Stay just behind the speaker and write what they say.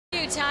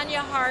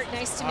Tanya Hart.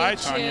 Nice to meet you. Hi,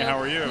 Tanya. How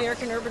are you?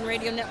 American Urban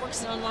Radio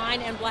Networks and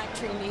Online and Black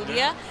Tree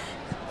Media.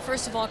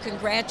 First of all,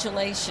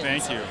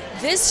 congratulations. Thank you.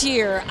 This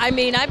year, I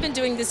mean, I've been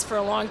doing this for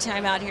a long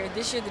time out here.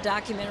 This year, the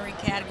documentary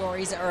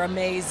categories are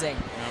amazing.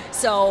 Yep.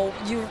 So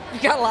you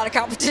got a lot of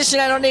competition,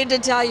 I don't need to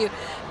tell you.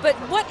 But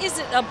what is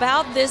it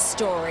about this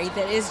story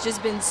that has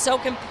just been so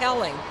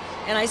compelling?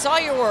 And I saw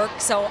your work,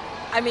 so,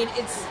 I mean,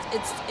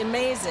 it's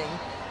amazing.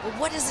 But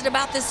what is it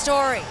about this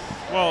story?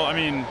 Well, I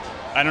mean,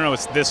 I don't know,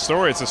 it's this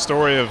story. It's a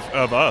story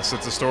of us.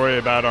 It's a story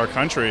about our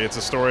country. It's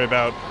a story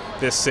about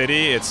this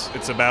city.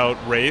 It's about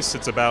race.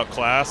 It's about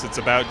class. It's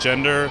about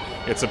gender.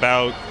 It's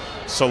about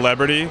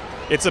celebrity.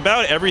 It's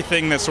about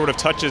everything that sort of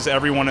touches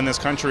everyone in this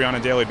country on a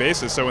daily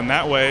basis. So in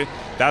that way,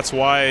 that's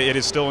why it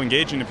is still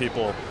engaging to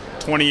people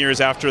 20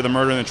 years after the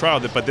murder and the trial.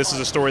 But this is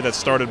a story that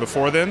started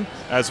before then,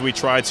 as we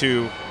try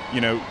to,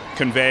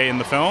 convey in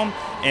the film,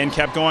 and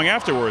kept going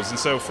afterwards. And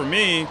so for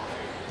me,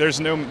 there's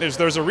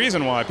a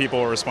reason why people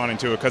are responding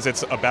to it, because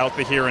it's about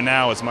the here and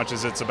now as much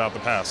as it's about the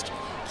past.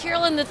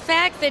 Carolyn, the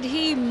fact that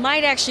he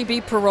might actually be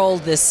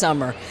paroled this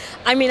summer,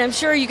 I mean, I'm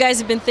sure you guys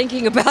have been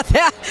thinking about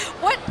that.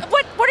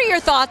 What are your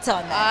thoughts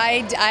on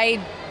that? I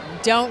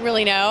don't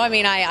really know. I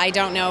mean, I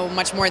don't know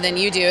much more than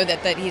you do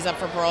that he's up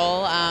for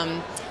parole.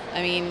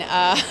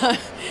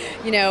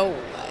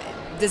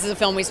 This is a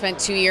film we spent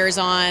 2 years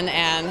on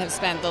and have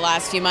spent the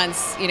last few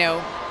months,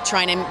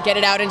 trying to get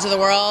it out into the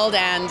world.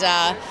 And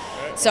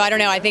so I don't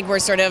know. I think we're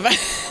sort of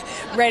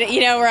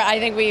ready. I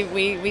think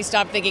we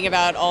stopped thinking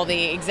about all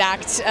the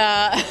exact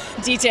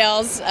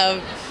details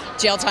of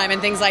jail time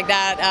and things like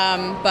that.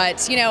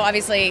 But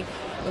obviously,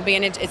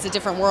 it's a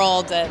different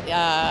world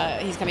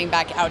that he's coming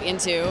back out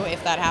into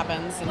if that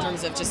happens in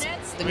terms of just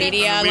the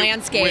media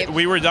landscape.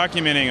 We were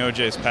documenting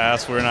O.J.'s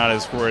past. We're not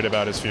as worried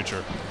about his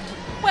future.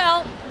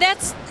 Well,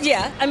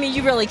 I mean,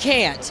 you really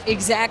can't,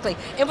 exactly.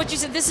 And what you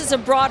said, this is a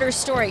broader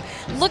story.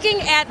 Looking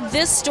at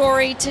this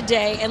story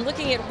today and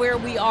looking at where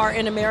we are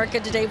in America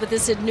today with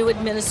this new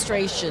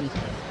administration,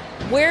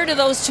 where do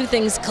those two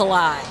things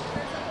collide?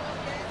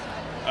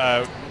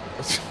 I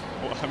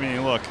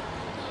mean, look,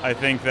 I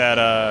think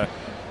that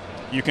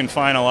you can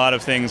find a lot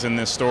of things in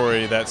this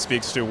story that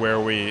speaks to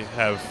where we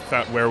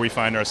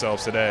find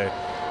ourselves today.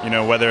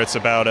 Whether it's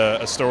about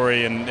a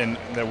story and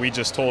that we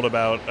just told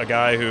about a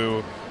guy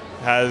who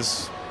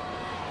has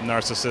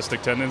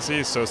narcissistic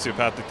tendencies,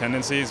 sociopathic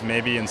tendencies,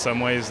 maybe in some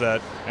ways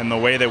and the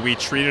way that we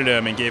treated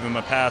him and gave him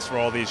a pass for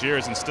all these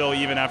years, and still,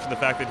 even after the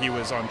fact that he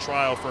was on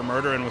trial for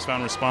murder and was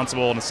found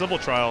responsible in a civil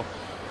trial,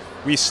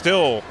 we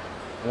still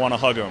want to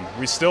hug him.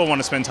 We still want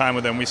to spend time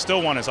with him. We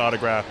still want his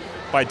autograph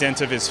by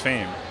dint of his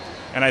fame.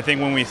 And I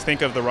think when we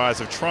think of the rise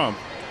of Trump,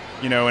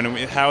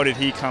 and how did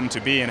he come to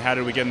be and how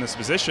did we get in this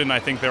position, I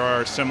think there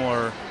are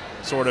similar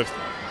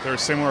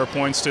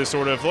points to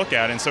sort of look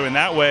at. And so in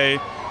that way,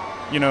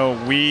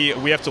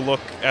 we have to look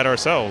at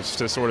ourselves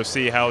to sort of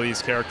see how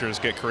these characters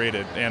get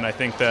created. And I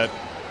think that,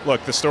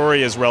 look, the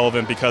story is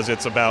relevant because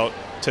it's about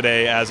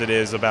today as it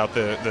is about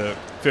the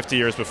 50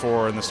 years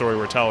before and the story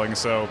we're telling.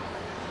 So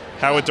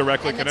how it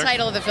directly connects. The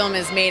title of the film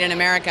is Made in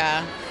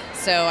America.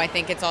 So I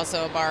think it's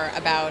also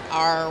about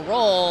our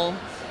role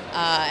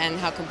and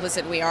how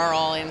complicit we are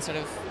all in sort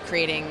of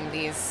creating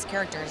these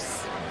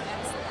characters.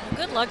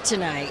 Good luck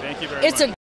tonight. Thank you very much.